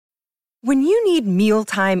When you need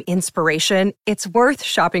mealtime inspiration, it's worth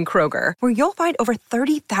shopping Kroger, where you'll find over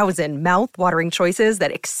 30,000 mouth-watering choices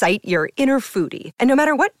that excite your inner foodie. And no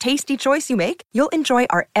matter what tasty choice you make, you'll enjoy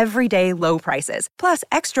our everyday low prices, plus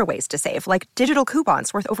extra ways to save, like digital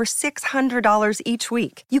coupons worth over $600 each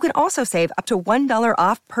week. You can also save up to $1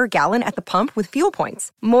 off per gallon at the pump with fuel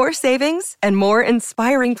points. More savings and more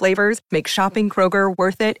inspiring flavors make shopping Kroger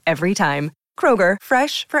worth it every time. Kroger,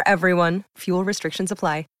 fresh for everyone. Fuel restrictions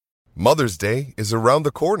apply. Mother's Day is around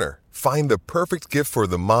the corner. Find the perfect gift for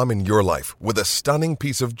the mom in your life with a stunning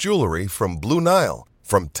piece of jewelry from Blue Nile.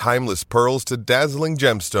 From timeless pearls to dazzling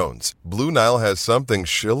gemstones, Blue Nile has something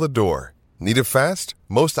she'll adore. Need it fast?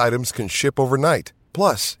 Most items can ship overnight.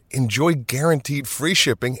 Plus, enjoy guaranteed free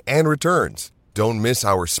shipping and returns. Don't miss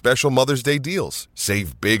our special Mother's Day deals.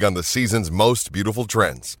 Save big on the season's most beautiful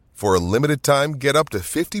trends. For a limited time, get up to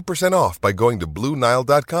 50% off by going to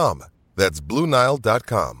BlueNile.com. That's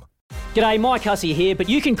BlueNile.com. G'day, Mike Hussey here, but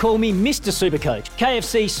you can call me Mr. Supercoach.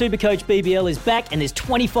 KFC Supercoach BBL is back and there's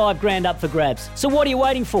 25 grand up for grabs. So what are you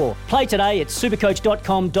waiting for? Play today at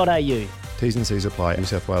supercoach.com.au. T's and C's apply. New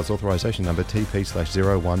South Wales authorisation number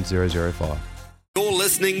TP/01005. You're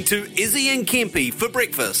listening to Izzy and Kempy for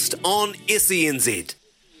breakfast on SENZ.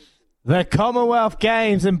 The Commonwealth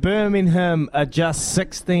Games in Birmingham are just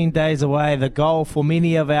 16 days away. The goal for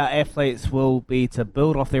many of our athletes will be to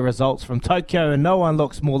build off their results from Tokyo, and no one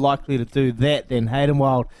looks more likely to do that than Hayden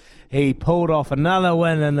Wild. He pulled off another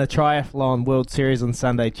win in the Triathlon World Series on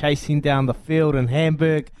Sunday, chasing down the field in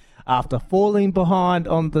Hamburg after falling behind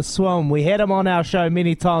on the swim. We had him on our show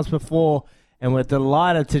many times before, and we're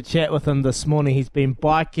delighted to chat with him this morning. He's been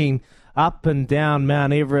biking up and down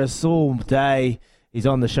Mount Everest all day. He's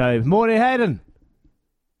on the show. Morning, Hayden.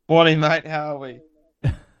 Morning, mate. How are we?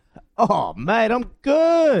 Oh, mate, I'm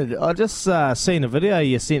good. I just seen a video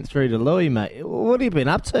you sent through to Louis, mate. What have you been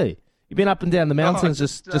up to? You been up and down the mountains,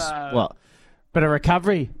 just what? Bit of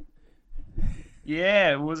recovery?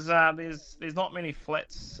 Yeah, it was. There's not many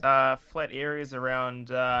flat areas around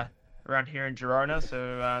here in Girona,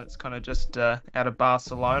 so it's kind of just out of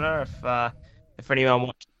Barcelona. If anyone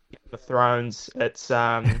watched Game of Thrones, it's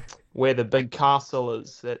where the big castle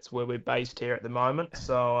is. That's where we're based here at the moment.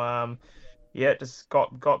 So just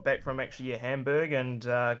got back from Hamburg and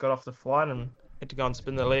got off the flight and had to go and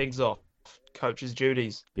spin the legs off. Coach's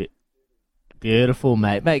duties. Beautiful,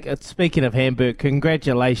 mate. Mate, speaking of Hamburg,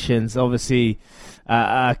 congratulations. Obviously,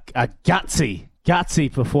 a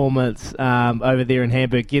gutsy performance over there in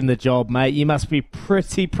Hamburg, getting the job, mate. You must be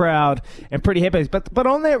pretty proud and pretty happy. But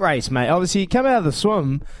on that race, mate, obviously you come out of the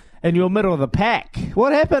swim and you're middle of the pack.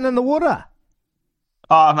 What happened in the water?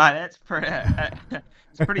 Oh, mate, that's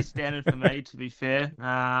it's pretty standard for me, to be fair.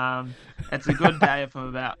 It's a good day from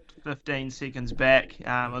about 15 seconds back.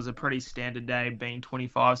 It was a pretty standard day, being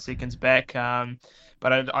 25 seconds back.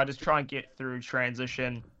 But I just try and get through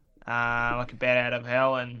transition like a bat out of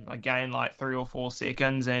hell, and I gained like 3 or 4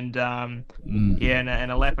 seconds, and in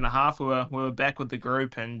a lap and a half we were back with the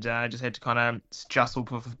group, and just had to kind of jostle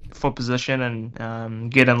for position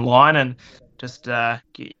and get in line and just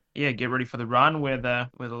get ready for the run where the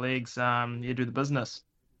legs do the business.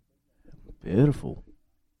 Beautiful.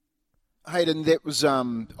 Hayden, that was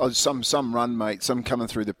some run, mate. Some coming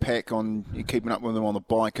through the pack on you keeping up with them on the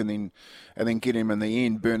bike, and then getting them in the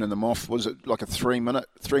end, burning them off. Was it like a 3 minute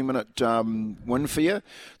win for you?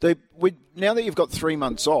 Now that you've got 3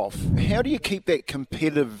 months off, how do you keep that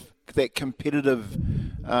competitive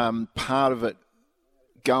part of it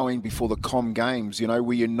going before the Com Games? You know,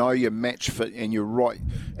 where you know you're match fit and you're right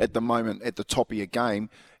at the moment at the top of your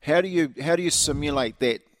game. How do you simulate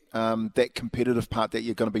that? That competitive part that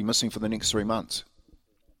you're going to be missing for the next 3 months?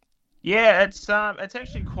 Yeah, it's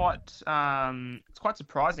actually quite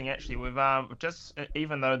surprising actually. We've just,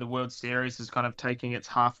 even though the World Series is kind of taking its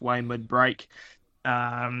halfway mid-break,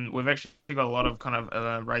 we've actually got a lot of kind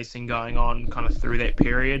of racing going on kind of through that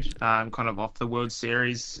period, kind of off the World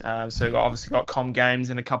Series. So we've obviously got Com Games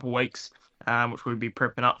in a couple of weeks, which we'll be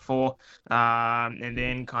prepping up for, and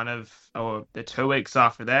then kind of the 2 weeks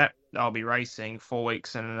after that, I'll be racing 4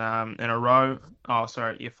 weeks in a row.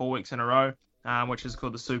 4 weeks in a row, which is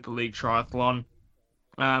called the Super League Triathlon.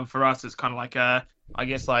 For us, it's kind of like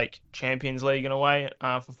like Champions League in a way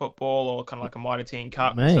for football, or kind of like a Mitre 10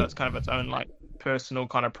 Cup. Mate. So it's kind of its own like personal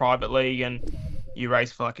kind of private league, and you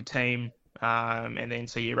race for like a team, and then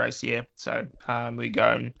so you race here. So we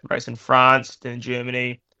go and race in France, then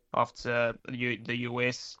Germany, off to the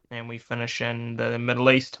US, and we finish in the Middle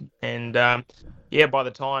East. And by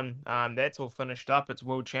the time that's all finished up, it's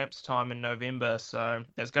World Champs time in November. So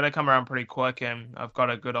it's going to come around pretty quick, and I've got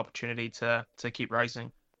a good opportunity to keep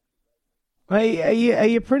racing. Are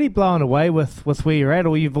you pretty blown away with where you're at,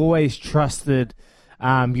 or you've always trusted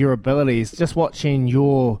your abilities? Just watching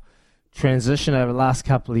your transition over the last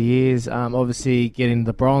couple of years, obviously getting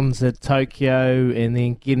the bronze at Tokyo and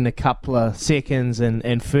then getting a couple of seconds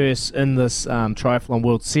and first in this Triathlon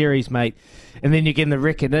World Series, mate. And then you're getting the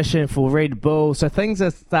recognition for Red Bull, so things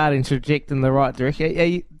are starting to traject in the right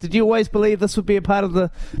direction. Did you always believe this would be a part of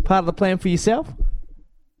the plan for yourself?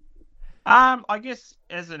 I guess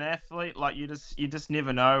as an athlete, like you just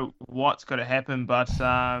never know what's going to happen. But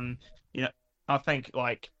I think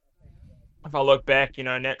like if I look back,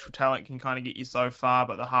 natural talent can kind of get you so far,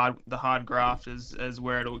 but the hard graft is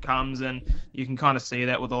where it all comes, and you can kind of see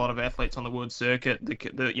that with a lot of athletes on the world circuit.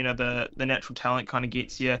 The natural talent kind of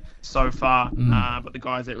gets you so far, but the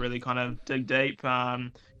guys that really kind of dig deep,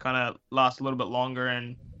 kind of last a little bit longer.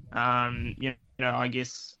 And I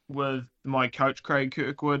guess with my coach Craig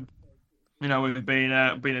Kirkwood, we've been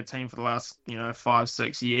a team for the last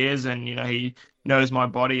 5-6 years, and he knows my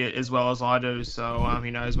body as well as I do. So he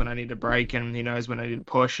knows when I need to break, and he knows when I need to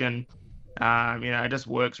push, and it just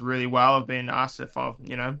works really well. I've been asked if I've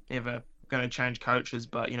ever going to change coaches,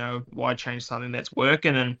 but why change something that's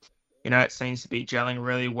working? And it seems to be gelling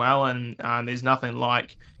really well. And there's nothing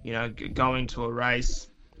like going to a race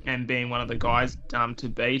and being one of the guys to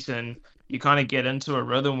beat, and you kind of get into a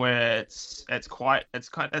rhythm where it's kind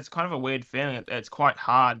of a weird feeling. It's quite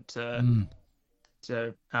hard to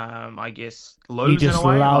I guess lose. You just in a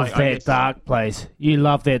way. love that dark place. You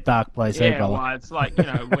love that dark place, yeah, brother? well, it's like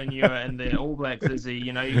when you were in the All Blacks, Izzy,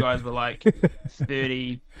 you guys were like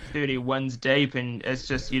 30 wins deep, and it's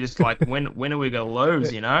just like when are we gonna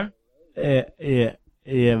lose? Yeah,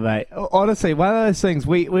 mate. Honestly, one of those things,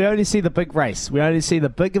 we only see the big race. We only see the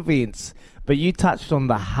big events. But you touched on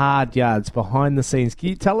the hard yards behind the scenes. Can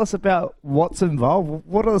you tell us about what's involved?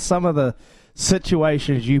 What are some of the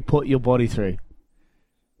situations you put your body through?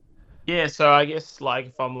 Yeah, so I guess like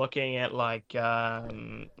if I'm looking at like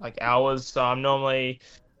hours, so I'm normally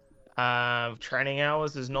training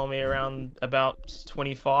hours is normally around about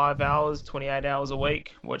 25 hours, 28 hours a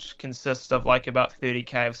week, which consists of like about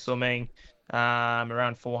 30k of swimming,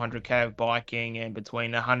 around 400k of biking, and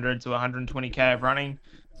between 100 to 120k of running.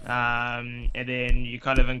 And then you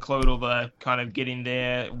kind of include all the kind of getting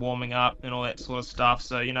there, warming up, and all that sort of stuff.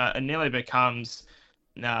 So it nearly becomes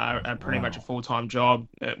pretty much a full-time job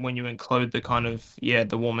when you include the kind of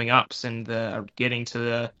the warming ups and the getting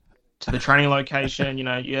to the training location.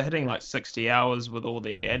 You're hitting like 60 hours with all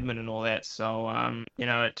the admin and all that. So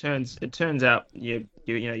it turns out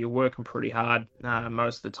you're working pretty hard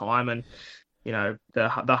most of the time. And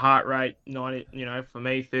the heart rate, 90, for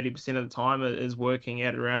me, 30% of the time is working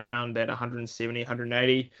at around that 170,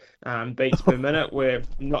 180 beats per minute, where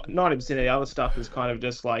 90% of the other stuff is kind of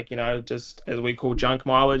just like, just as we call junk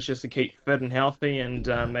mileage, just to keep fit and healthy, and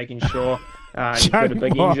making sure you've got a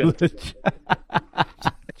big engine.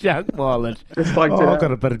 Junk mileage. Just like I've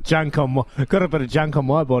got a bit of junk on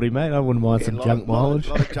my body, mate. I wouldn't mind some junk mileage.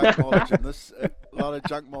 A lot of junk mileage in this. A lot of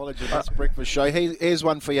junk mileage in this breakfast show. Here's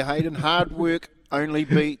one for you, Hayden. Hard work only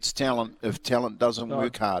beats talent if talent doesn't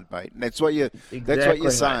work hard, mate. And that's what you're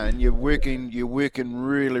saying. You're working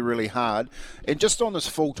really, really hard. And just on this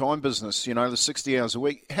full-time business, the 60 hours a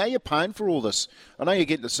week, how are you paying for all this? I know you're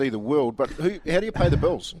getting to see the world, but how do you pay the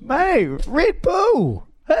bills? Mate, Red Bull.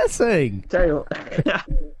 Hissing. Tell you what.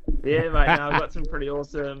 Yeah, mate. I've got some pretty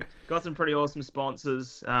awesome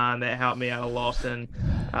sponsors that help me out a lot, and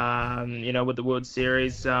with the World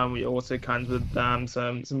Series, we also comes with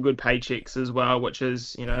some good paychecks as well, which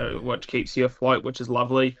is what keeps you afloat, which is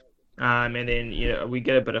lovely. And then we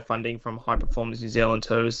get a bit of funding from High Performance New Zealand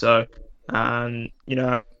too. So I'm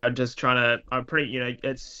just trying to.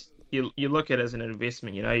 It's. You look at it as an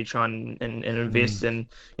investment, you try and invest in,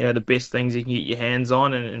 the best things you can get your hands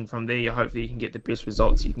on, and from there, hopefully you can get the best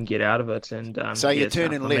results you can get out of it. And so you're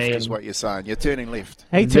turning left is what you're saying. You're turning left.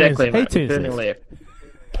 Exactly, mate. Turning left.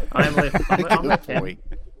 I am left. I'm left-handed.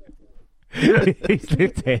 He's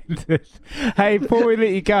left-handed. Hey, before we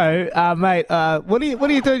let you go, mate, what are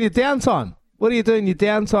you doing in your downtime?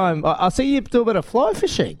 I see you do a bit of fly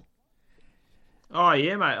fishing. Oh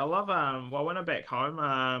yeah, mate. I love when I'm back home,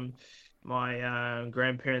 my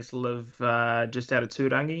grandparents live just out of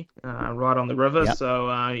Turangi, right on the river. Yep. So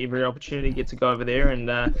every opportunity get to go over there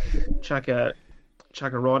and chuck a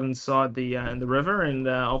rod inside the river, and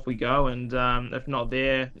off we go. And if not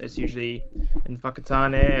there, it's usually in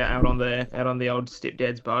Whakatane, out on the old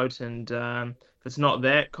stepdad's boat. And if it's not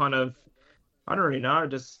that, kind of, I don't really know,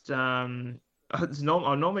 just I'm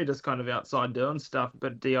normally just kind of outside doing stuff,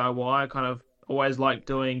 but DIY. I kind of always like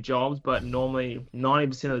doing jobs, but normally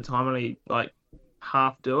 90% of the time only like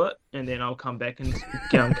half do it, and then I'll come back and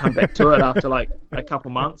come back to it after like a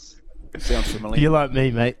couple months. Sounds familiar. You're like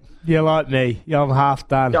me, mate. You're like me. I'm half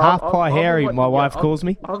done. Yeah, half pie Harry, my wife calls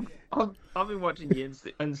me. I've been watching your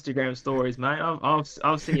Instagram stories, mate.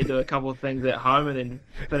 I've seen you do a couple of things at home and then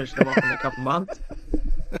finish them off in a couple months.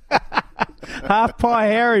 Half pie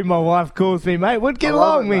Harry, my wife calls me, mate. Would get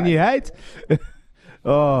along when you hate.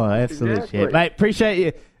 Oh, absolute Exactly. shit,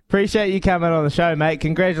 mate. Appreciate you coming on the show, mate.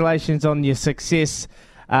 Congratulations on your success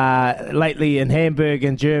lately in Hamburg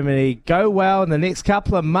and Germany. Go well in the next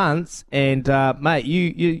couple of months, and mate,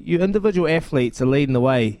 you individual athletes are leading the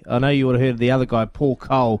way. I know you would have heard of the other guy, Paul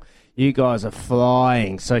Cole. You guys are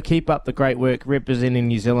flying, so keep up the great work representing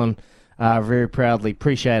New Zealand very proudly.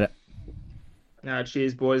 Appreciate it.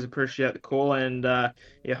 Cheers, boys. Appreciate the call, and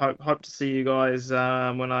hope to see you guys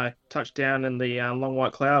when I touch down in the long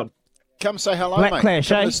white cloud. Come say hello, Black mate. Clash,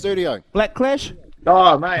 Come eh? to the studio. Black Clash?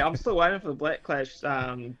 Oh, mate, I'm still waiting for the Black Clash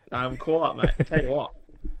call up, mate. Tell you what.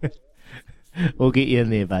 We'll get you in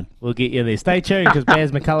there, bud. We'll get you in there. Stay tuned because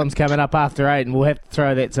Baz McCullum's coming up after 8 and we'll have to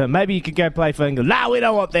throw that to him. Maybe you could go play for England. No, we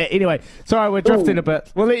don't want that. Anyway, sorry, we're drifting a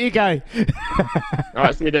bit. We'll let you go. All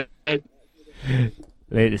right, see you, dude.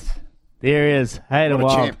 There he is. Hayden What a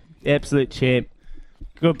Wild. champ. Absolute champ.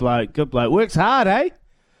 Good bloke. Works hard, eh?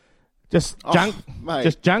 Just junk. Mate,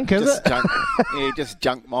 Just junk, is just it? Junk. Yeah, just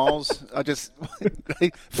junk miles. I just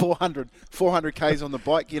 400 Ks on the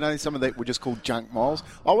bike. You know, some of that were just called junk miles.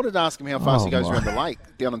 I wanted to ask him how fast he goes around the lake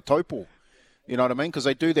down in Taupo. You know what I mean? Because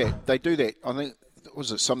they do that. I think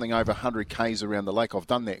was it something over 100 Ks around the lake. I've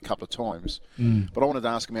done that a couple of times. But I wanted to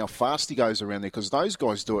ask him how fast he goes around there because those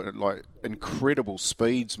guys do it at like incredible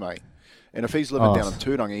speeds, mate. And if he's living down in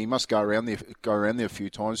Tauranga, he must go around there a few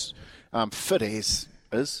times. Fit as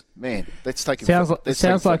is, man. That's taking. Sounds like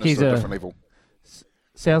he's to a different level.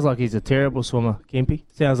 Sounds like he's a terrible swimmer, Kempy.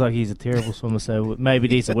 Sounds like he's a terrible swimmer, so maybe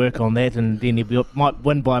needs to work on that, and then he might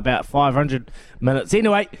win by about 500 minutes.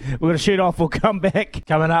 Anyway, we're going to shoot off. We'll come back.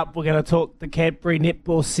 Coming up, we're going to talk the Cadbury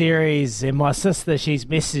Netball Series, and my sister, she's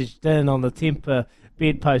messaged in on the Temper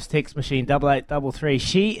bedpost text machine, 8833.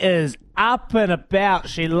 She is up and about.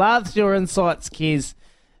 She loves your insights, Kez.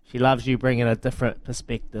 She loves you bringing a different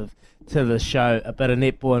perspective to the show, a bit of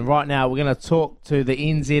netball. And right now, we're going to talk to the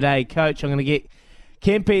NZA coach. I'm going to get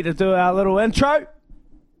Kempy to do our little intro.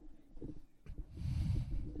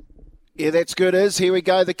 Yeah, that's good, Iz. Here we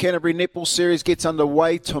go. The Canterbury Netball Series gets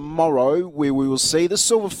underway tomorrow, where we will see the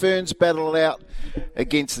Silver Ferns battle it out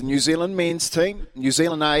against the New Zealand men's team, New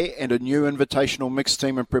Zealand A, and a new invitational mixed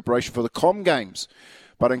team in preparation for the Com Games.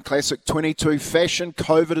 But in classic 22 fashion,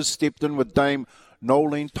 COVID has stepped in with Dame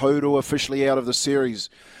Nolene Todo officially out of the series.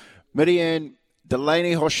 Miriam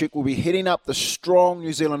Delaney Hoshik will be heading up the strong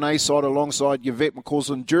New Zealand A side alongside Yvette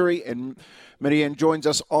McCausland-Jury, and Miriam joins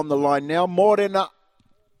us on the line now. Morena.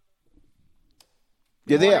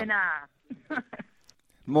 You there?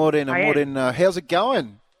 Morena. How's it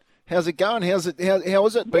going? How is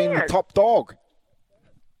it being the top dog?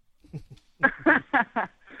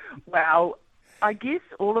 Well, I guess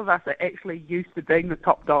all of us are actually used to being the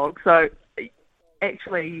top dog, so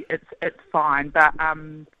actually it's fine. But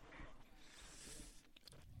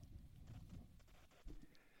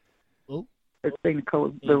it's been a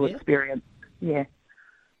cool little experience. Yeah.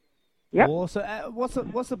 Yep. Oh, so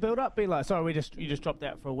what's the build up been like? Sorry, you just dropped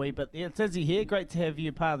out for a wee bit. Yeah, it's Izzy here. Great to have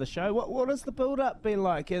you part of the show. What has the build up been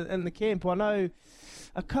like in the camp? I know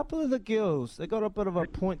a couple of the girls, they got a bit of a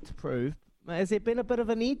point to prove. Has there been a bit of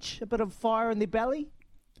an edge, a bit of fire in their belly?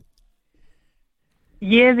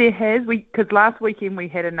 Yeah, there has. Because last weekend we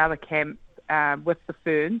had another camp with the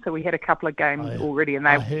Ferns, so we had a couple of games already, and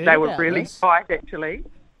they were really tight actually.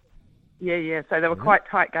 Yeah. So they were quite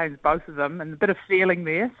tight games, both of them, and a bit of feeling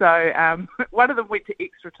there. So one of them went to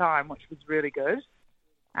extra time, which was really good.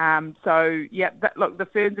 Look, the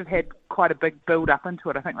Ferns have had quite a big build up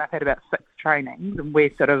into it. I think they've had about 6 trainings, and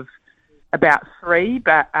we're sort of about 3.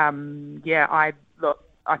 But I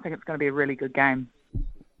think it's going to be a really good game.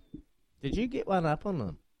 Did you get one up on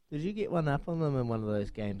them? in one of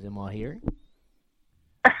those games? Am I hearing?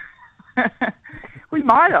 We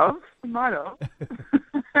might have.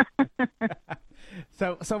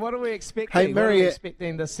 So what are we expecting? Hey, what are we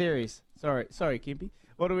expecting this series? Sorry, Kempy.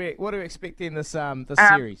 What are we expecting this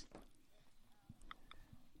series?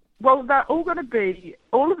 Well, they're all going to be.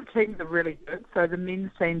 All of the teams are really good. So the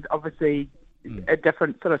men's team's obviously a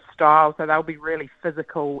different sort of style. So they'll be really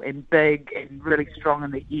physical and big and really strong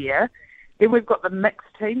in the air. Then we've got the mixed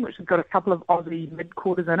team, which has got a couple of Aussie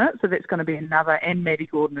mid-quarters in it. So that's going to be another, and Maddie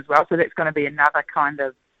Gordon as well. So that's going to be another kind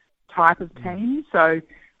of type of team. So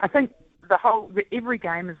I think every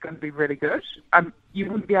game is going to be really good. You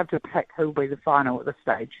wouldn't be able to pick who will be the final at this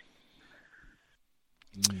stage.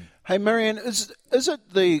 Hey, Marianne, is it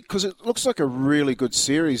because it looks like a really good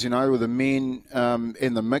series, with the men and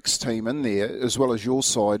the mixed team in there as well as your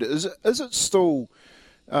side. Is it still?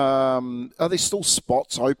 Are there still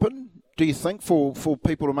spots open? Do you think for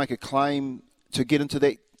people to make a claim to get into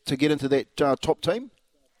that top team?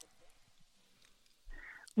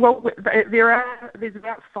 Well, there's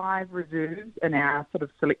about 5 reserves in our sort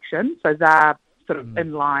of selection, so they're sort of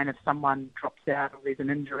in line if someone drops out or there's an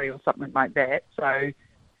injury or something like that. So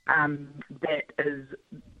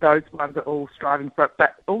those ones are all striving for it.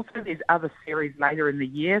 But also there's other series later in the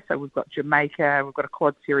year. So we've got Jamaica, we've got a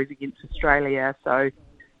quad series against Australia. So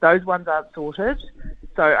those ones aren't sorted.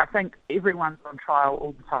 So I think everyone's on trial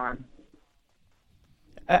all the time.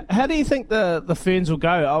 How do you think the Ferns will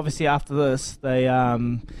go? Obviously, after this, they're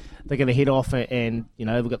going to head off and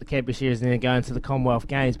we've got the Cadbury Series and then go into the Commonwealth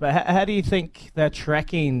Games. But how do you think they're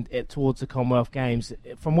tracking towards the Commonwealth Games?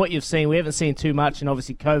 From what you've seen, we haven't seen too much, and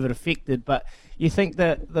obviously COVID affected. But you think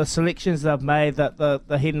that the selections they've made, that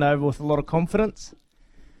they're heading over with a lot of confidence?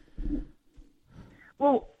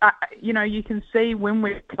 Well, you can see when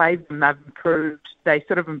we've played them, they've improved. They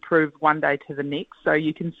sort of improved one day to the next. So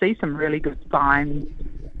you can see some really good signs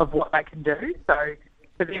of what they can do. So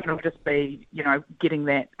for them, it'll just be, getting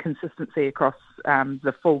that consistency across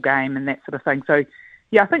the full game and that sort of thing. So,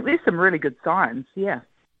 yeah, I think there's some really good signs, yeah.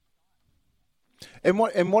 And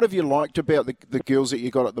what have you liked about the girls that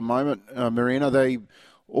you got at the moment, Marianne? Are they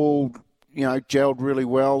all, gelled really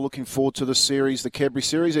well, looking forward to the series, the Cadbury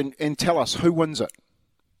Series? And tell us, who wins it?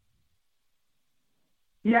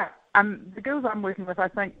 Yeah, the girls I'm working with, I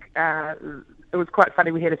think it was quite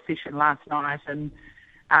funny. We had a session last night and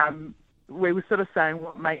we were sort of saying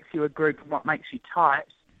what makes you a group and what makes you tight.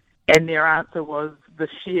 And their answer was the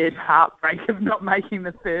shared heartbreak of not making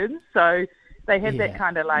the Ferns. So they had that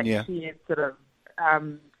kind of shared sort of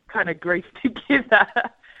kind of grief together,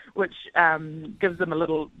 which gives them a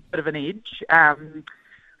little bit of an edge.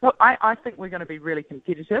 Well, I think we're going to be really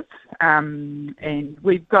competitive, and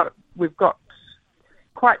we're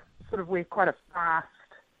quite a fast,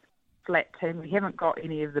 flat team. We haven't got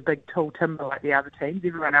any of the big tall timber like the other teams.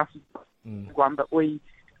 Everyone else has got one, but we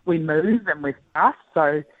move and we're fast.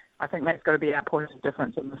 So I think that's going to be our point of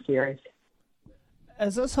difference in the series.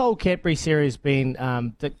 Has this whole Cadbury Series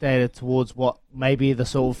been dictated towards what maybe the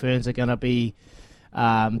Silver Ferns are going to be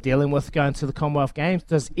dealing with going to the Commonwealth Games?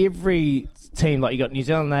 Does every team, like you've got New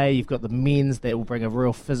Zealand A, you've got the men's that will bring a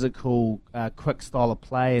real physical, quick style of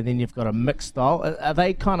play, and then you've got a mixed style. Are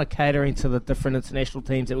they kind of catering to the different international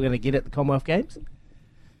teams that we're going to get at the Commonwealth Games?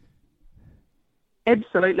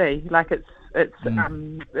 Absolutely.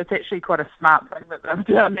 It's actually quite a smart thing that they've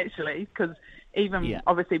done, actually, because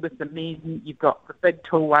obviously with the men, you've got the big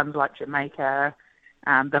tall ones like Jamaica.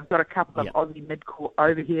 They've got a couple of Aussie mid-court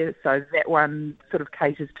over here, so that one sort of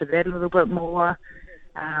caters to that a little bit more.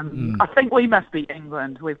 I think we must be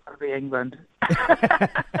England. We've got to be England. They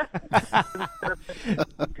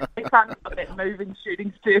can't got that moving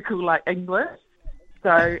shooting circle like England. So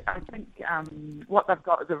I think what they've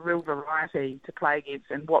got is a real variety to play against,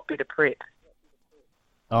 and what better prep.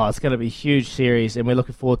 Oh, it's going to be a huge series, and we're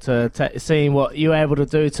looking forward to seeing what you're able to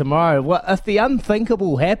do tomorrow. What if the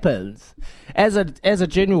unthinkable happens? As a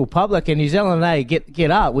general public, and New Zealand A get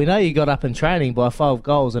up. We know you got up in training by 5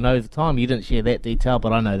 goals in overtime. You didn't share that detail,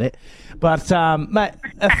 but I know that. But mate,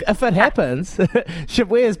 if it happens, should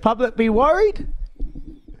we as public be worried?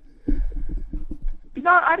 No,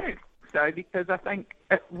 I don't think so, because I think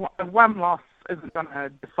one loss isn't going to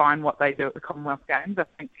define what they do at the Commonwealth Games. I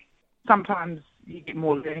think sometimes you get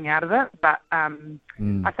more learning out of it, but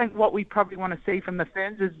I think what we probably want to see from the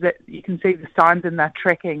Ferns is that you can see the signs in their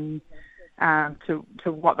tracking to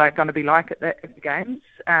what they're going to be like at the games.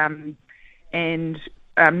 And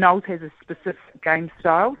Knowles has a specific game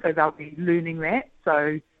style, so they'll be learning that.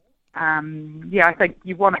 So, I think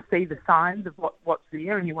you want to see the signs of what's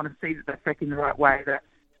there, and you want to see that they're tracking the right way. That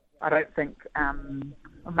I don't think,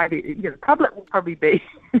 maybe the public will probably be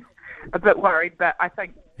a bit worried, but I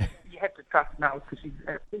think you have to trust Knowles because she's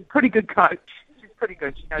a pretty good coach. She's pretty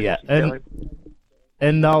good. She knows what she's doing.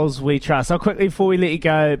 In Knowles we trust. So quickly before we let you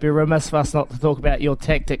go, it'd be remiss of us not to talk about your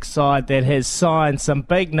tactics side that has signed some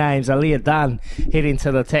big names. Aaliyah Dunn heading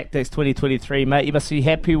to the Tactics 2023, mate. You must be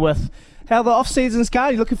happy with how the off-season's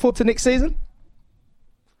going. You looking forward to next season?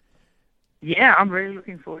 Yeah, I'm really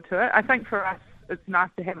looking forward to it. I think for us, it's nice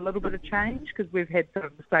to have a little bit of change because we've had sort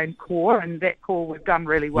of the same core, and that core, we've done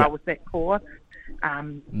really well with that core.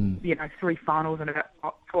 3 finals in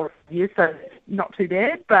about 4 years, so not too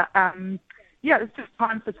bad. But yeah, it's just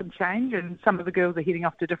time for some change, and some of the girls are heading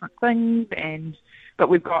off to different things. But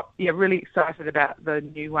we've got really excited about the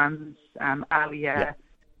new ones. Alia,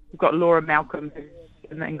 we've got Laura Malcolm who's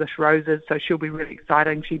in the English Roses, so she'll be really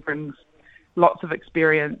exciting. She brings lots of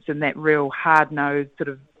experience in that real hard-nosed sort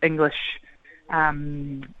of English.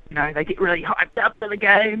 They get really hyped up for the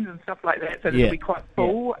games and stuff like that, so it'll be quite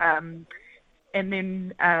full. And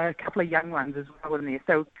then a couple of young ones as well in there.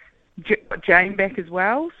 So got Jane back as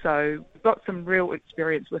well, so we've got some real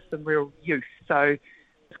experience with some real youth, so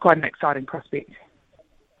it's quite an exciting prospect.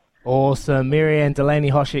 Awesome. Mary-Ann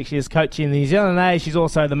Delaney-Hoshek, she is coaching the New Zealand A. She's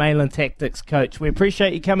also the Mainland Tactics coach. We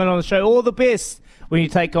appreciate you coming on the show. All the best when you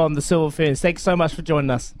take on the Silver Ferns. Thanks so much for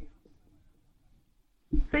joining us.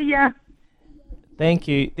 See ya. Thank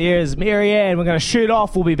you. There's Mary-Ann. We're going to shoot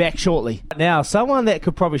off. We'll be back shortly. Now, someone that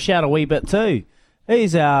could probably shout a wee bit too.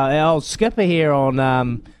 He's our old skipper here on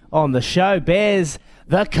the show. Baz,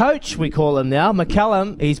 the coach, we call him now.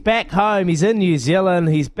 McCullum, he's back home. He's in New Zealand.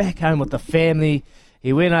 He's back home with the family.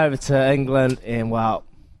 He went over to England and, well,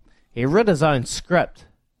 he wrote his own script.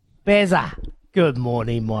 Bazza, good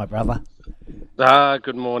morning, my brother.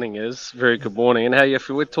 Good morning, very good morning. And if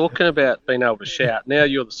we're talking about being able to shout, now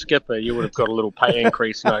you're the skipper, you would have got a little pay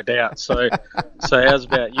increase, no doubt. So how's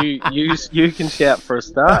about you can shout for a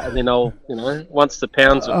start, and then I'll, once the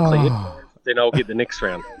pounds are cleared, then I'll get the next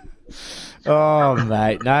round. Oh,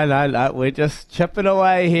 mate, no, we're just chipping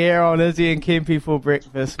away here on Izzy and Kempy for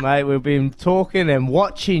breakfast, mate. We've been talking and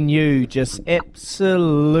watching you just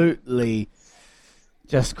absolutely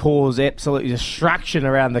just cause absolute destruction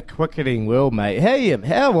around the cricketing world, mate.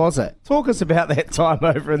 How was it? Talk us about that time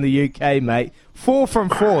over in the UK, mate. 4 from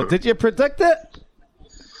 4. Did you predict it?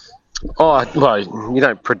 Oh, well, you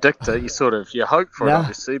don't predict it. You hope for it,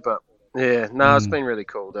 obviously. But, it's been really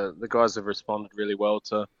cool. The guys have responded really well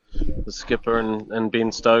to the skipper and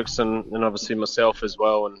Ben Stokes and obviously myself as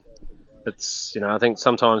well. And it's, I think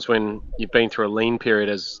sometimes when you've been through a lean period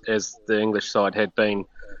as the English side had been,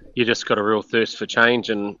 you just got a real thirst for change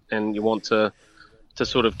and you want to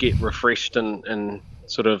sort of get refreshed and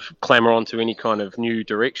sort of clamour onto any kind of new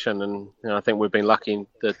direction. And I think we've been lucky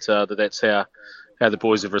that that's how the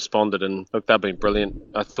boys have responded. And look, they've been brilliant.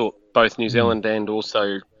 I thought both New Zealand and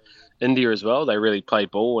also India as well, they really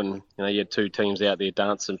played ball. And you had two teams out there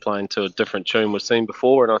dancing, playing to a different tune we've seen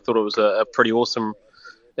before. And I thought it was a pretty awesome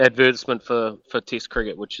advertisement for Test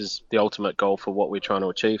cricket, which is the ultimate goal for what we're trying to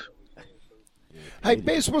achieve. Hey,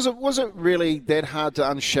 Bez, was it really that hard to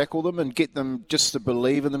unshackle them and get them just to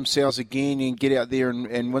believe in themselves again and get out there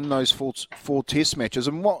and win those four Test matches?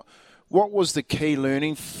 And what was the key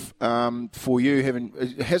learning for you?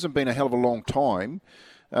 It hasn't been a hell of a long time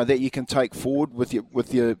that you can take forward with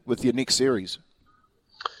your next series.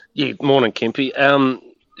 Yeah, morning, Kempy.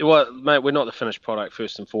 Well, mate, we're not the finished product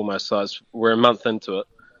first and foremost. So we're a month into it,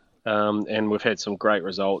 and we've had some great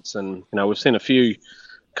results, and we've seen a few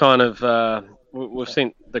kind of. We've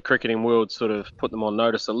seen the cricketing world sort of put them on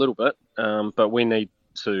notice a little bit, but we need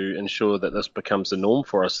to ensure that this becomes the norm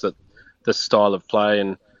for us, that this style of play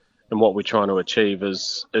and what we're trying to achieve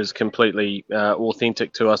is completely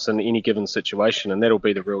authentic to us in any given situation, and that'll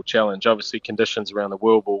be the real challenge. Obviously, conditions around the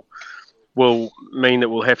world will mean that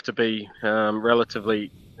we'll have to be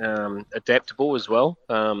relatively adaptable as well.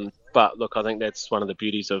 But look, I think that's one of the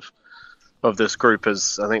beauties of this group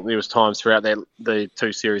is I think there was times throughout the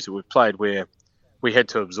two series that we've played where we had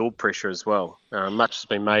to absorb pressure as well. Much has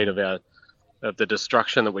been made of the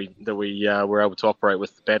destruction that we were able to operate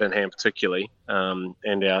with the bat in hand particularly,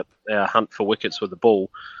 and our hunt for wickets with the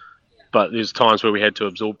ball. But there's times where we had to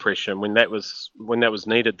absorb pressure, and when that was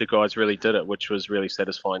needed, the guys really did it, which was really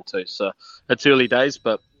satisfying too. So it's early days,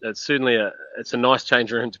 but it's certainly it's a nice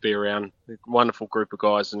change room to be around. A wonderful group of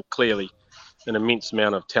guys, and clearly an immense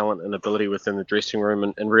amount of talent and ability within the dressing room,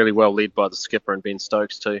 and really well led by the skipper and Ben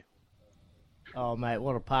Stokes too. Oh, mate,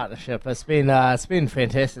 what a partnership. It's been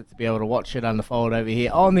fantastic to be able to watch it unfold over here.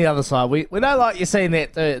 On the other side, we don't like you seeing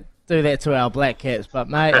that do that to our Black Caps, but,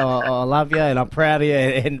 mate, I love you and I'm proud of you,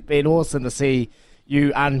 and it's been awesome to see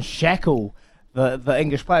you unshackle the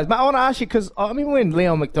English players. Mate, I want to ask you, because I remember when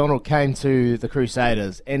Leon McDonald came to the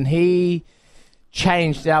Crusaders and he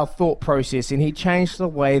changed our thought process and he changed the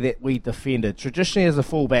way that we defended. Traditionally, as a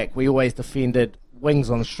fullback, we always defended wings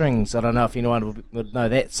on strings. I don't know if anyone would know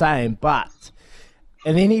that saying,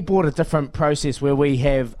 and then he brought a different process where we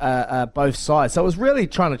have both sides. So it was really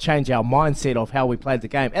trying to change our mindset of how we played the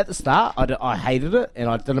game. At the start, I hated it and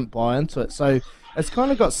I didn't buy into it. So it's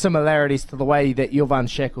kind of got similarities to the way that you've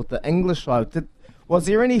unshackled the English side. Was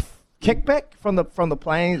there any kickback from the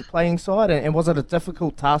playing side, and was it a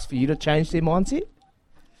difficult task for you to change their mindset?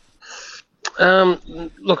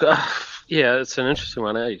 Look, Yeah, it's an interesting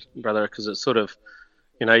one, brother? Because it's sort of,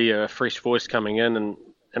 you're a fresh voice coming in,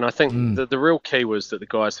 and I think the real key was that the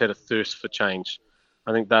guys had a thirst for change.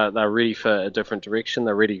 I think they're ready for a different direction.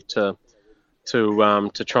 They're ready to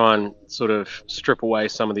try and sort of strip away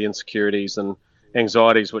some of the insecurities and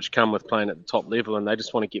anxieties which come with playing at the top level, and they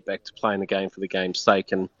just want to get back to playing the game for the game's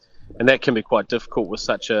sake, and that can be quite difficult with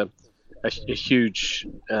such a huge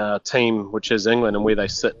team which is England and where they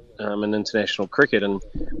sit in international cricket, and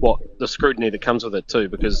what the scrutiny that comes with it too,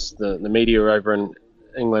 because the media over in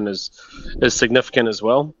England is significant as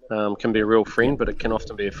well. Can be a real friend, but it can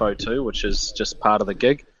often be a foe too, which is just part of the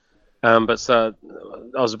gig. But so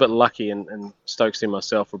I was a bit lucky, and Stokesy and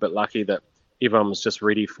myself were a bit lucky that everyone was just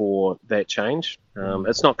ready for that change.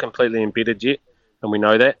 It's not completely embedded yet, and we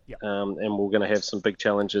know that. And we're going to have some big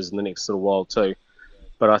challenges in the next little while too.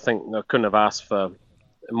 But I think I couldn't have asked for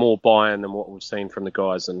more buy-in than what we've seen from the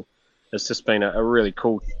guys, and it's just been a really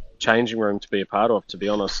cool changing room to be a part of, to be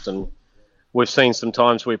honest. And we've seen some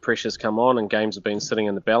times where pressure's come on and games have been sitting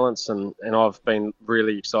in the balance, and I've been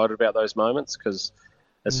really excited about those moments, because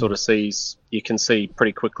it sort of you can see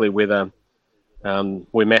pretty quickly whether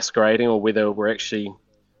we're masquerading or whether we're actually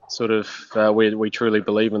sort of we truly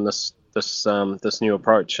believe in this new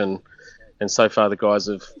approach, and so far the guys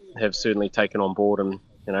have certainly taken on board and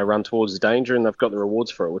run towards the danger, and they've got the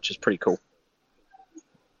rewards for it, which is pretty cool.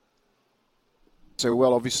 So,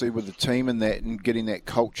 well, obviously with the team and that, and getting that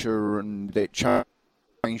culture and that change,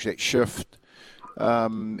 that shift,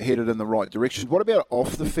 headed in the right direction. What about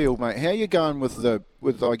off the field, mate? How are you going with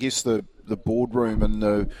I guess the boardroom and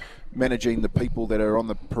the managing the people that are on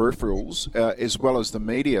the peripherals, as well as the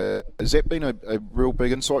media? Has that been a real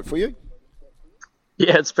big insight for you?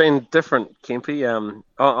 Yeah, it's been different, Kempy.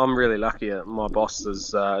 I'm really lucky. My boss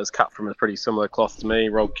is cut from a pretty similar cloth to me.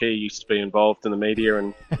 Rob Key used to be involved in the media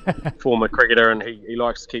and former cricketer, and he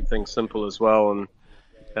likes to keep things simple as well. And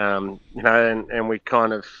and we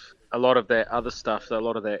kind of, a lot of that other stuff, a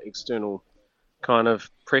lot of that external kind of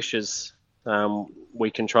pressures, we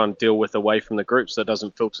can try and deal with away from the group, so it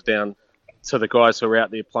doesn't filter down to the guys who are out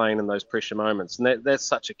there playing in those pressure moments. And that's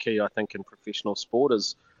such a key, I think, in professional sport.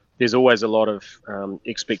 Is there's always a lot of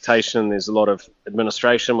expectation, there's a lot of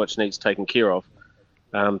administration which needs taken care of,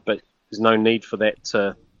 but there's no need for that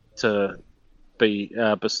to be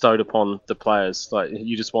bestowed upon the players. Like,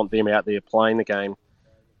 you just want them out there playing the game,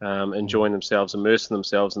 enjoying themselves, immersing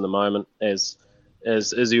themselves in the moment, as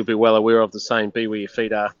you'll be well aware of, the saying, be where your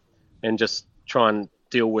feet are, and just try and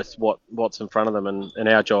deal with what's in front of them, and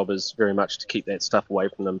our job is very much to keep that stuff away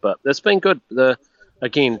from them. But it's been good.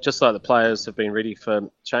 Again, just like the players have been ready for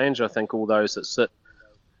change, I think all those that sit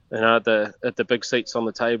at the big seats on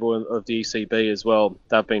the table of the ECB as well,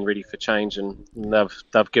 they've been ready for change, and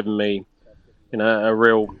they've given me a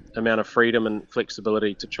real amount of freedom and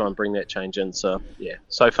flexibility to try and bring that change in. So yeah,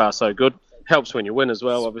 so far so good. Helps when you win as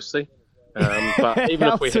well, obviously. But even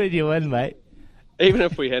helps when you win, mate. Even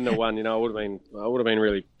if we hadn't won, I would have been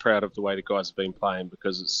really proud of the way the guys have been playing,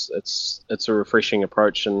 because it's a refreshing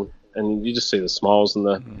approach, and you just see the smiles and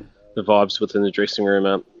the vibes within the dressing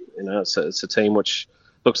room. It's a team which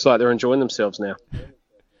looks like they're enjoying themselves now.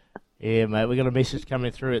 Yeah, mate, we got a message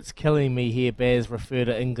coming through. It's killing me here. Bears refer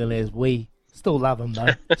to England as we. Still love them,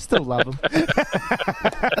 though. Still love them.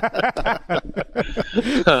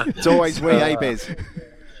 It's always we, Bears?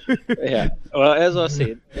 Yeah. Well, as I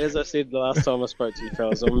said the last time I spoke to you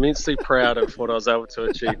fellas, I'm immensely proud of what I was able to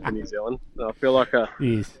achieve for New Zealand. I feel like I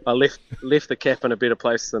left the cap in a better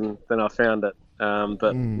place than I found it.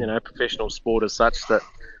 But professional sport is such that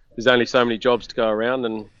there's only so many jobs to go around,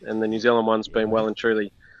 and the New Zealand one's been well and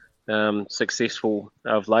truly successful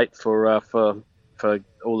of late for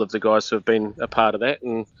all of the guys who have been a part of that,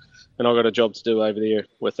 and I've got a job to do over there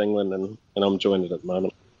with England, and I'm enjoying it at the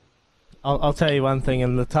moment. I'll tell you one thing,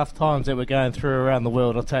 in the tough times that we're going through around the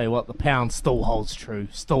world, I'll tell you what, the pound still holds true.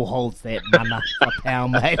 Still holds that mana for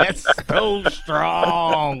pound, mate. It's still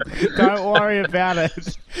strong. Don't worry about it.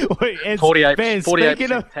 It's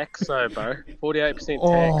 48% tax, though, bro.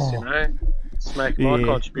 48% tax, It's making my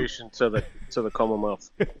contribution to the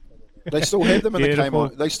Commonwealth. They still have them in the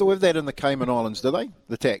Cayman. They still have that in the Cayman Islands, do they?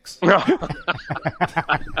 The tax.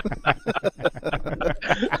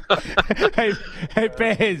 Hey,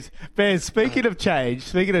 Baz. Speaking of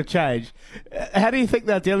change, how do you think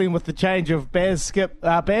they're dealing with the change of Baz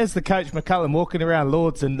the coach, McCullum, walking around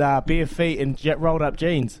Lords and bare feet and rolled up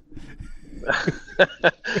jeans?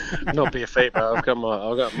 Not bare feet, bro. I've got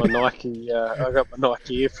my Nike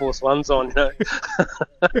Air Force Ones on.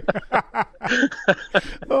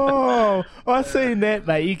 Oh, I've seen that,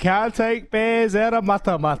 mate. You can't take Bears out of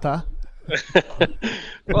mata.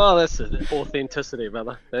 Well, that's authenticity,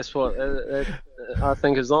 brother. That's what I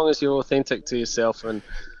think. As long as you're authentic to yourself, and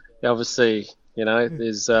obviously,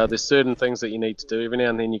 there's certain things that you need to do. Every now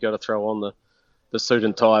and then you got to throw on the suit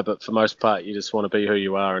and tie, but for most part, you just want to be who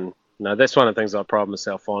you are. And that's one of the things I pride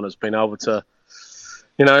myself on, is being able to,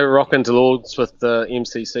 rock into Lords with the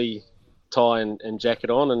MCC tie and jacket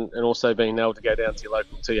on, and also being able to go down to your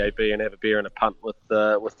local TAB and have a beer and a punt with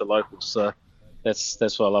the locals. So that's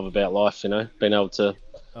what I love about life, being able to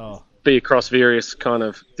be across various kind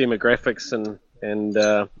of demographics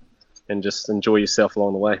and just enjoy yourself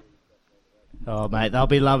along the way. Oh, mate, they'll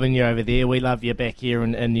be loving you over there. We love you back here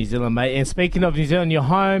in New Zealand, mate. And speaking of New Zealand, you're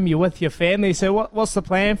home, you're with your family. So what's the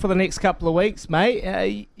plan for the next couple of weeks,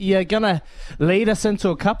 mate? You're going to lead us into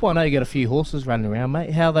a couple. I know you got a few horses running around,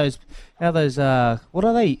 mate. How those what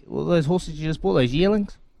are they? Those horses you just bought, those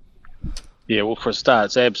yearlings? Yeah, well, for a start,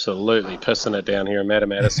 it's absolutely pissing it down here in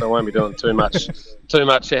Matamata, so I won't be doing too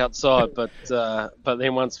much outside. But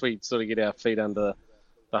then once we sort of get our feet under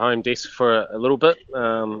the home desk for a little bit,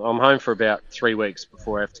 I'm home for about 3 weeks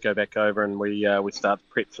before I have to go back over, and we start the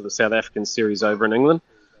prep for the South African series over in England.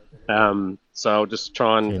 So I'll just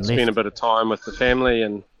try and spend a bit of time with the family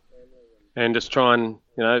and just try and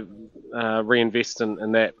reinvest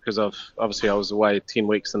in that, because obviously I was away 10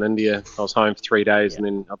 weeks in India. I was home for 3 days, and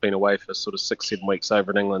then I've been away for sort of 6-7 weeks over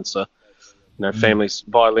in England. So family's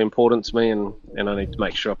vitally important to me, and I need to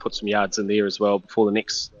make sure I put some yards in there as well before the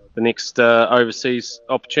next overseas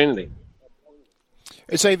opportunity.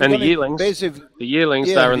 So and the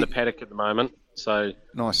yearlings, they're in the paddock at the moment. So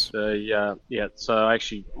nice. So I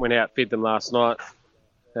actually went out, fed them last night,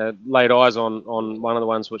 laid eyes on one of the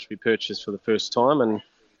ones which we purchased for the first time, and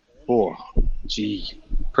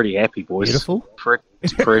pretty happy, boys. Beautiful.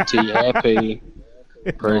 Pretty happy.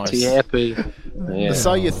 Pretty happy. Yeah.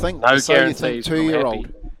 So you think? No guarantees.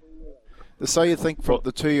 2-year-old. So you think for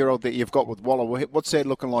the 2-year-old that you've got with Waller, what's that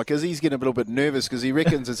looking like? Is he's getting a little bit nervous because he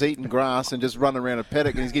reckons it's eating grass and just running around a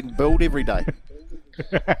paddock, and he's getting billed every day?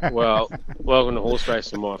 Well, welcome to horse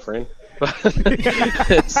racing, my friend.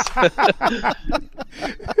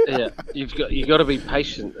 You've got to be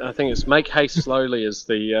patient. I think it's make haste slowly is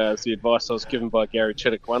the advice I was given by Gary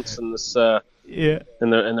Chittick once in this in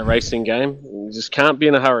the racing game. You just can't be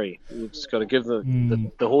in a hurry. You've just got to give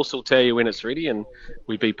the horse will tell you when it's ready, and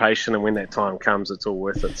we be patient, and when that time comes, it's all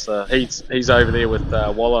worth it. So he's over there with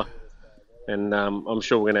Waller, and I'm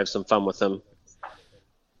sure we're gonna have some fun with him.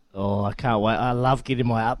 Oh, I can't wait. I love getting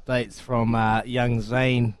my updates from young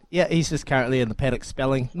Zane. Yeah, he's just currently in the paddock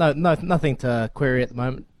spelling. No, nothing to query at the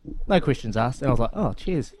moment. No questions asked. And I was like, oh,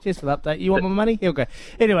 cheers for the update. You want my money? Here we go.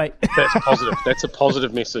 Anyway. That's positive. That's a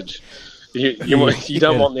positive message. You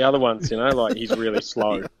don't want the other ones, like he's really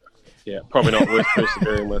slow. Yeah, probably not worth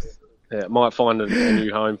persevering with. Yeah, might find a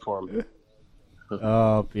new home for him.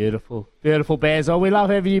 Oh, beautiful. Beautiful, Baz. Oh, we love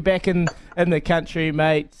having you back in the country,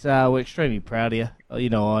 mate. We're extremely proud of you. You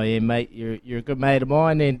know I am, mate. You're a good mate of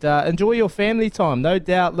mine, and enjoy your family time. No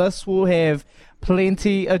doubt this will have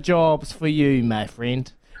plenty of jobs for you, my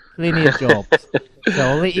friend. Plenty of jobs. So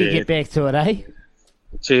I'll let you get back to it, eh?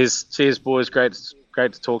 Cheers, boys. Great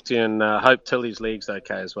to talk to you, and hope Tilly's leg's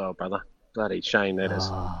okay as well, brother. Bloody shame that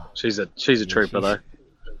is. She's a trooper, though.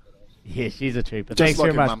 Yeah, she's a trooper. Thanks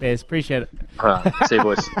very much, Baz. Appreciate it. All right. See you,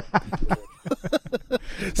 boys.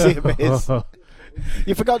 See you, Baz.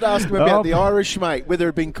 You forgot to ask him about the Irish, mate, whether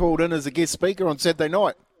he'd been called in as a guest speaker on Saturday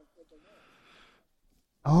night.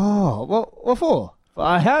 Oh, what for?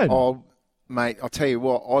 For home? Oh, mate, I'll tell you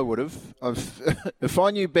what, I would have. If I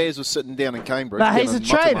knew Baz was sitting down in Cambridge. No, he's a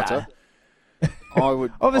trader. I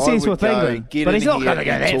would. Obviously, he's with England, but he's not going to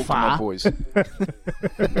go that far.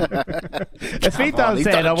 If he does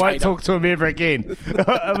that, I won't talk to him ever again.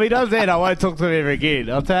 If he does that, I won't talk to him ever again.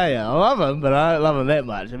 I'll tell you, I love him, but I don't love him that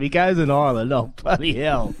much. If he goes in Ireland, oh, bloody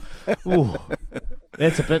hell. Ooh,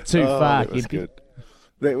 that's a bit too far, that was good.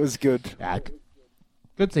 That was good.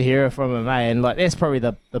 Good to hear from him, mate. And that's probably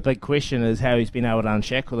the big question is how he's been able to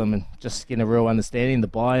unshackle them and just get a real understanding, the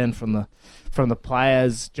buy-in from the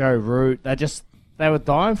players. Joe Root, they were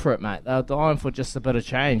dying for it, mate. They were dying for just a bit of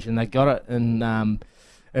change, and they got it in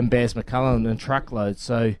Baz McCullum in truckloads.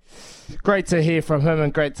 So great to hear from him,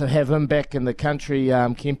 and great to have him back in the country,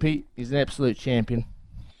 Kempy. He's an absolute champion.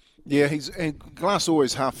 Yeah, and glass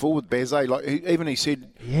always half full with Baz. Like he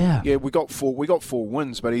said, we got four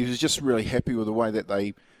wins, but he was just really happy with the way that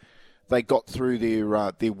they got through their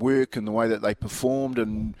work and the way that they performed,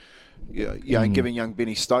 and giving young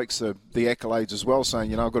Benny Stokes the accolades as well,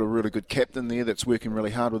 saying I've got a really good captain there that's working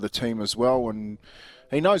really hard with the team as well, and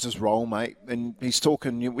he knows his role, mate, and he's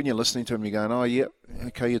talking. When you're listening to him, you're going, "Oh, yeah,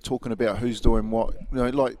 okay." You're talking about who's doing what.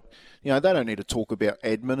 They don't need to talk about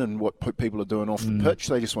admin and what people are doing off the pitch.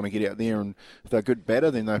 They just want to get out there, and if they're a good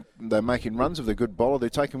batter, then they're making runs. If they're a good bowler, they're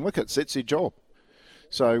taking wickets. That's their job.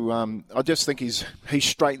 So I just think he's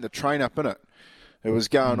straightened the train up, innit? It was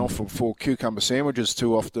going off for cucumber sandwiches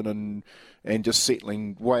too often and just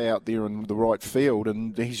settling way out there in the right field,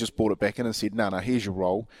 and he's just brought it back in and said, "No, here's your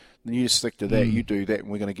role. And you just stick to that. You do that, and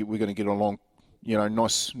we're going to get along,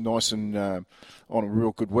 nice and on a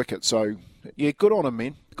real good wicket." So yeah, good on him,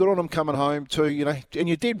 man. Good on him coming home too. And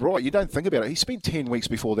you're dead right. You don't think about it. He spent 10 weeks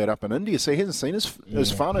before that up in India, so he hasn't seen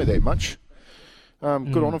his whānau that much.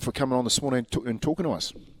 Good on him for coming on this morning and talking to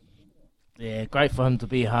us. Yeah, great for him to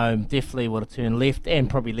be home. Definitely would have turned left and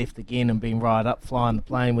probably left again and been right up flying the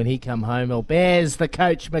plane when he come home. Baz, the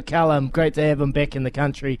coach, McCullum, great to have him back in the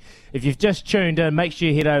country. If you've just tuned in, make sure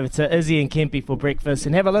you head over to Izzy and Kempy for breakfast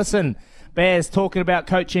and have a listen. Baz talking about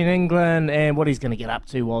coaching England and what he's going to get up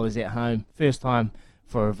to while he's at home. First time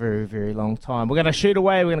for a very, very long time. We're going to shoot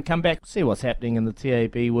away. We're going to come back, see what's happening in the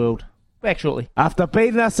TAB world. Back shortly. After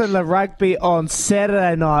beating us in the rugby on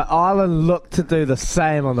Saturday night, Ireland looked to do the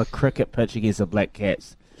same on the cricket pitch against the Black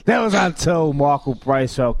Caps. That was until Michael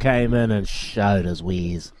Bracewell came in and showed his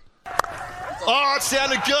wares. Oh, it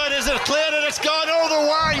sounded good. Is it cleared and it's gone all the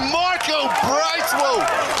way? Michael Bracewell,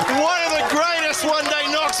 one of the greatest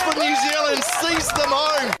one-day knocks for New Zealand, sees them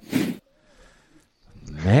home.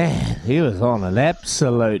 Man, he was on an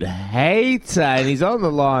absolute hater, and he's on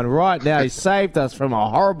the line right now. He saved us from a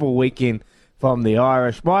horrible weekend from the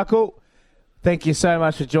Irish. Michael, thank you so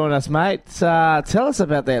much for joining us, mate. Tell us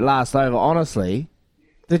about that last over, honestly.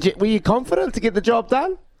 Were you confident to get the job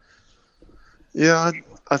done? Yeah,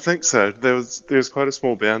 I think so. There was quite a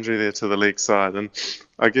small boundary there to the leg side, and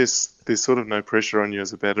I guess there's sort of no pressure on you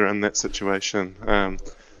as a batter in that situation.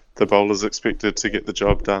 The bowler's expected to get the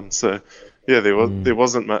job done, so yeah, there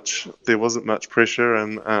wasn't much pressure,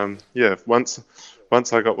 and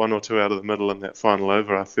once I got one or two out of the middle in that final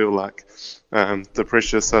over, I feel like the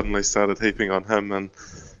pressure suddenly started heaping on him, and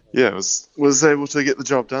yeah, was able to get the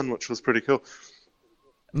job done, which was pretty cool.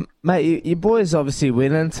 Mate, you boys obviously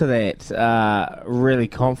went into that really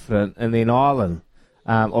confident, and then Ireland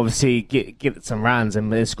obviously get some runs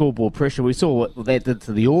and the scoreboard pressure. We saw what that did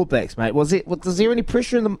to the All Blacks, mate. Was there any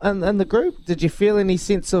pressure in the group? Did you feel any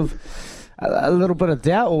sense of a little bit of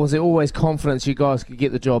doubt, or was it always confidence you guys could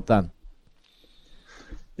get the job done?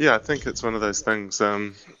 Yeah, I think it's one of those things.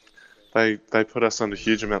 They put us under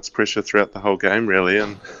huge amounts of pressure throughout the whole game, really,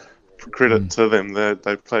 and credit to them.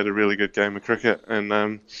 They played a really good game of cricket,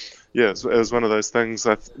 and it was one of those things.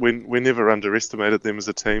 We never underestimated them as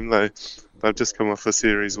a team. They've just come off a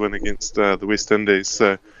series win against the West Indies,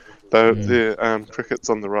 so their cricket's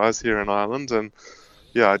on the rise here in Ireland, and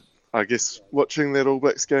yeah, I guess watching that All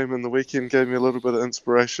Blacks game in the weekend gave me a little bit of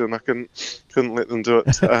inspiration. I couldn't let them do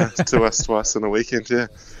it to us twice in a weekend. Yeah.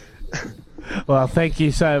 Well, thank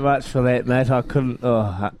you so much for that, mate. I couldn't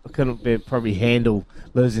probably handle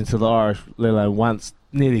losing to the Irish, let alone once,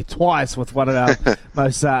 nearly twice with one of our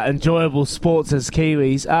most enjoyable sports as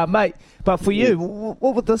Kiwis, mate. But for you,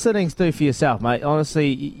 what would this innings do for yourself, mate? Honestly,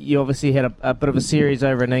 you obviously had a bit of a series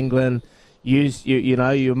over in England. You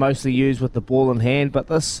were mostly used with the ball in hand, but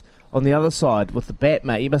this on the other side with the bat,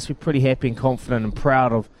 mate, you must be pretty happy and confident and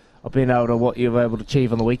proud of being able to what you were able to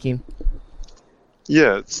achieve on the weekend.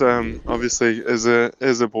 Yeah, it's obviously as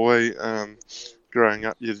a boy growing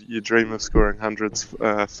up, you dream of scoring hundreds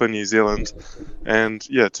for New Zealand, and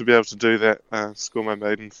yeah, to be able to do that, score my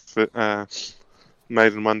maiden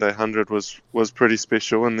one-day 100 was pretty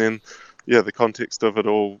special, and then yeah, the context of it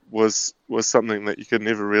all was something that you could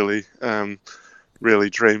never really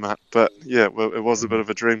dream up. But yeah, well, it was a bit of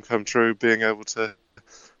a dream come true, being able to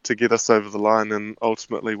get us over the line and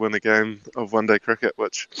ultimately win a game of one-day cricket,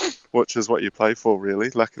 which is what you play for,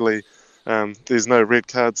 really. Luckily, there's no red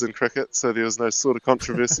cards in cricket, so there was no sort of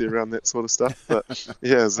controversy around that sort of stuff. But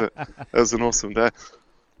yeah, it was an awesome day.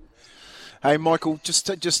 Hey, Michael, just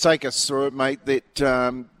take us through it, mate.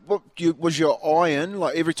 That was your eye in?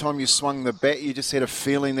 Like every time you swung the bat, you just had a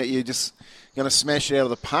feeling that you're just going to smash it out of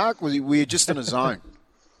the park? Were you just in a zone?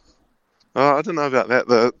 I don't know about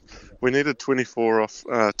that. We needed 24 off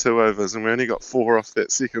 2 overs, and we only got 4 off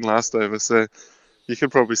that second last over. So you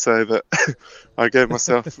could probably say that I gave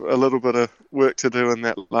myself a little bit of work to do in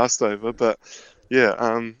that last over. But yeah,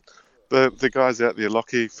 the guys out there,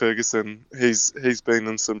 Lockie Ferguson, he's been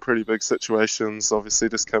in some pretty big situations. Obviously,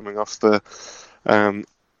 just coming off the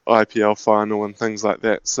IPL final and things like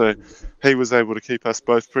that. So he was able to keep us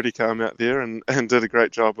both pretty calm out there, and did a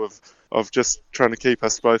great job of just trying to keep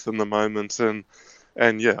us both in the moment. And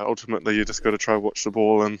yeah, ultimately you just got to try watch the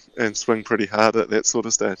ball and swing pretty hard at that sort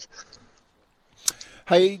of stage.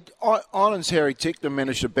 Hey, Ireland's Harry Tector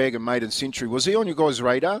managed to bag a maiden century. Was he on your guys'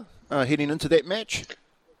 radar heading into that match?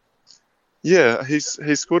 Yeah, he's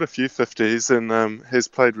scored a few 50s and has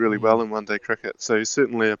played really well in one-day cricket. So he's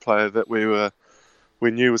certainly a player that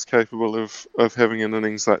we knew was capable of having an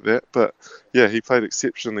innings like that. But yeah, he played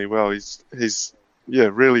exceptionally well. He's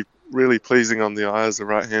really, really pleasing on the eye as a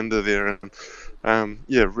right-hander there, and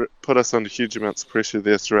put us under huge amounts of pressure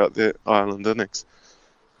there throughout that Ireland innings.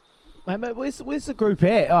 Mate, where's the group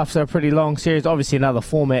at after a pretty long series? Obviously another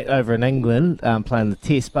format over in England, playing the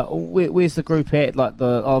Test, but where's the group at? Like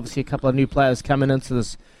obviously a couple of new players coming into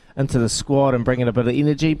the squad and bringing a bit of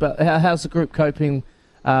energy, but how's the group coping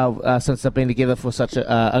since they've been together for such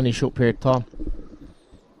only a short period of time?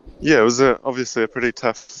 Yeah, it was obviously a pretty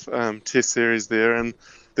tough Test series there, and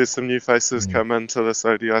there's some new faces come into this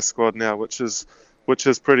ODI squad now, which is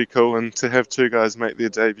pretty cool. And to have two guys make their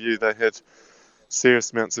debut, they had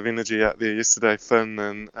serious amounts of energy out there yesterday, Finn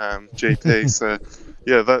and GP. So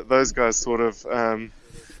yeah, those guys sort of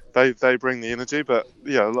they bring the energy, but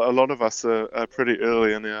yeah, a lot of us are pretty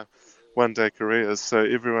early in our one-day careers, so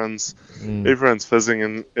everyone's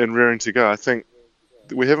fizzing and raring to go. I think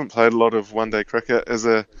we haven't played a lot of one-day cricket as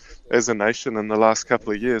a nation in the last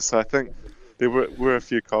couple of years, so I think there were a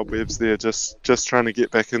few cobwebs there, just trying to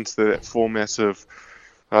get back into that format of,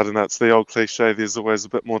 I don't know, it's the old cliche, there's always a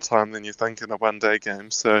bit more time than you think in a one-day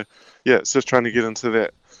game. So yeah, it's just trying to get into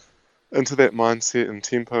that mindset and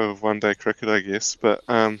tempo of one-day cricket, I guess. But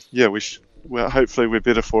hopefully we're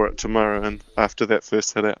better for it tomorrow and after that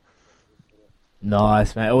first hit out.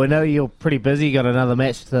 Nice, mate. Well, we know you're pretty busy. You got another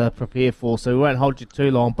match to prepare for, so we won't hold you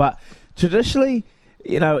too long. But traditionally,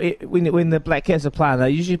 you know, when the Black Caps are playing, they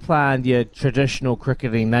usually play in your traditional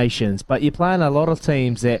cricketing nations. But you're playing a lot of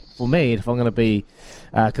teams that, for me, if I'm going to be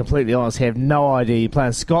completely honest, have no idea. You're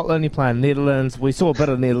playing Scotland, you're playing Netherlands. We saw a bit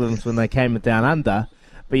of Netherlands when they came down under,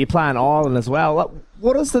 but you're playing Ireland as well.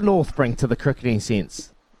 What does the North bring to the cricketing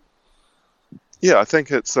sense? Yeah, I think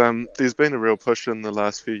it's there's been a real push in the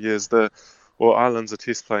last few years. Ireland's a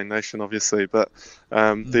test-playing nation, obviously, but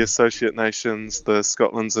the associate nations, the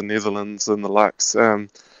Scotlands and Netherlands and the likes,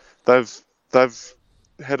 they've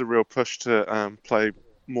had a real push to play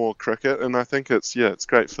more cricket, and I think it's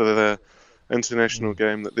great for the international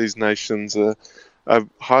game that these nations are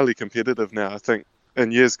highly competitive now. I think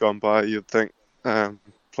in years gone by, you'd think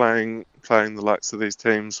playing the likes of these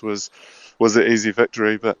teams was an easy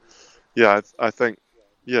victory, but yeah, I think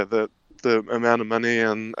the amount of money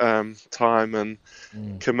and time and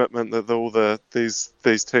commitment that all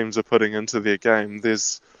these teams are putting into their game,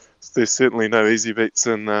 there's certainly no easy beats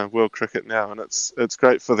in world cricket now, and it's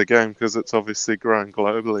great for the game because it's obviously growing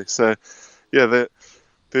globally. So yeah,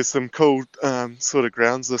 there's some cool sort of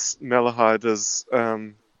grounds. This Malahide is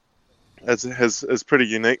pretty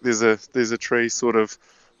unique. There's a tree sort of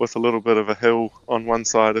with a little bit of a hill on one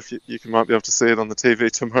side. If you might be able to see it on the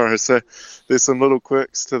TV tomorrow. So there's some little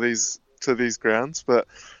quirks to these grounds, but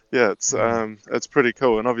yeah, it's pretty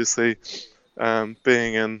cool. And obviously,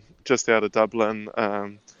 being in just out of Dublin,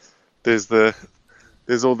 there's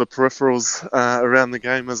all the peripherals around the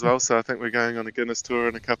game as well. So I think we're going on a Guinness tour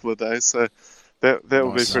in a couple of days. So that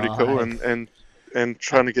will be pretty cool. And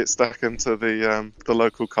trying to get stuck into the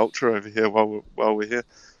local culture over here while we're here.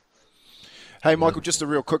 Hey, Michael, just a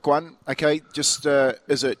real quick one. Okay, just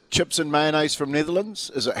is it chips and mayonnaise from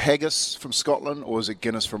Netherlands? Is it haggis from Scotland? Or is it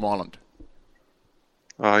Guinness from Ireland?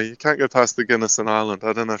 Oh, you can't go past the Guinness in Ireland.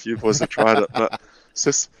 I don't know if you boys have tried it, but it's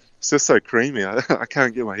just so creamy. I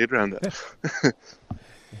can't get my head around it.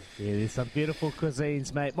 Yeah, there's some beautiful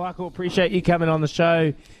cuisines, mate. Michael, appreciate you coming on the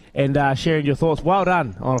show and sharing your thoughts. Well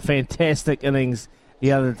done on a fantastic innings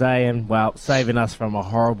the other day and, well, saving us from a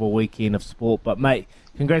horrible weekend of sport. But, mate,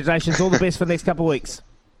 congratulations. All the best for the next couple of weeks.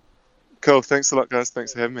 Cool. Thanks a lot, guys.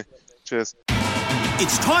 Thanks for having me. Cheers.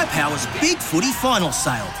 It's Tyre Power's Big Footy Final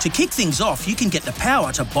Sale. To kick things off, you can get the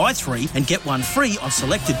power to buy 3 and get 1 free on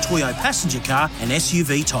selected Toyo passenger car and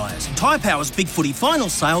SUV tyres. Tyre Power's Big Footy Final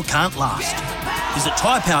Sale can't last. Visit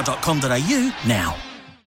tyrepower.com.au now.